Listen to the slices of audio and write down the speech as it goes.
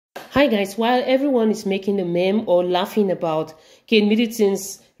Hi guys, while everyone is making a meme or laughing about Kate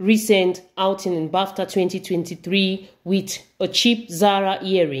Middleton's recent outing in BAFTA 2023 with a cheap Zara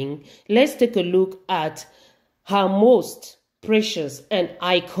earring, let's take a look at her most precious and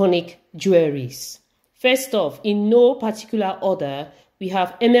iconic jewelries. First off, in no particular order, we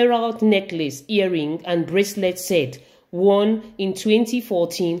have emerald necklace, earring and bracelet set, worn in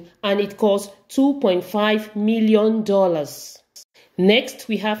 2014, and it cost $2.5 million. Next,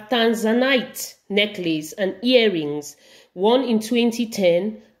 we have Tanzanite necklace and earrings, worn in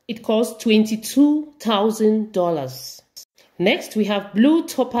 2010. It cost $22,000. Next, we have blue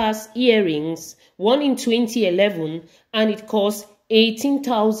topaz earrings, worn in 2011, and it cost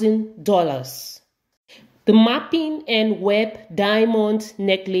 $18,000. The mapping and web diamond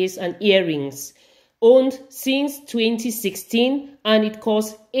necklace and earrings, owned since 2016, and it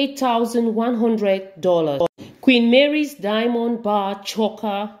cost $8,100. Queen Mary's diamond bar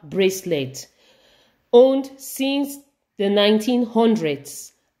choker bracelet, owned since the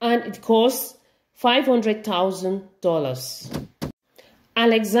 1900s, and it costs $500,000.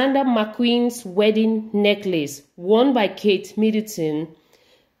 Alexander McQueen's wedding necklace, worn by Kate Middleton,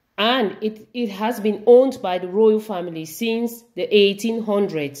 and it has been owned by the royal family since the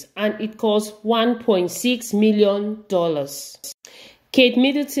 1800s, and it costs $1.6 million. Kate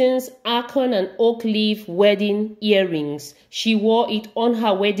Middleton's Akon and oak leaf wedding earrings. She wore it on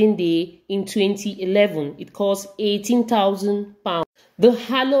her wedding day in 2011. It cost £18,000. The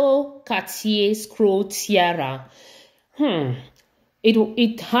Halo Cartier scroll tiara.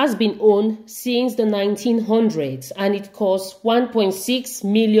 It has been owned since the 1900s, and it costs $1.6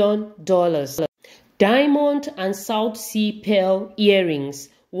 million. Diamond and South Sea pearl earrings,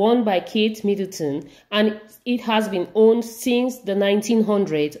 worn by Kate Middleton, and it has been owned since the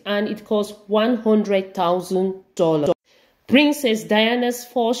 1900s, and it costs $100,000. Princess Diana's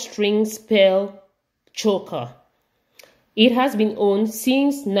 4-string pearl choker. It has been owned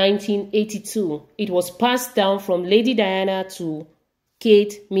since 1982. It was passed down from Lady Diana to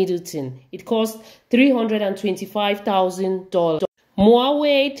Kate Middleton. It cost $325,000.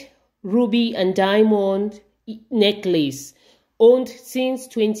 Moawade ruby and diamond necklace, owned since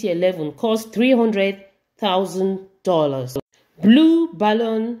 2011, cost $300,000. Blue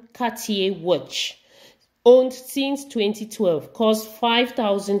Ballon Cartier watch, owned since 2012, cost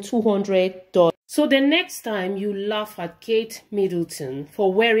 $5,200. So the next time you laugh at Kate Middleton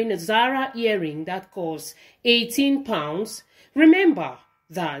for wearing a Zara earring that costs £18, remember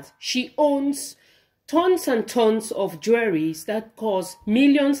that she owns tons and tons of jewelries that cost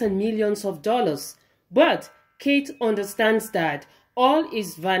millions and millions of dollars. But Kate understands that all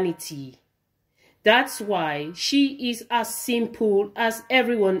is vanity. That's why she is as simple as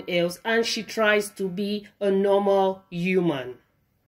everyone else, and she tries to be a normal human.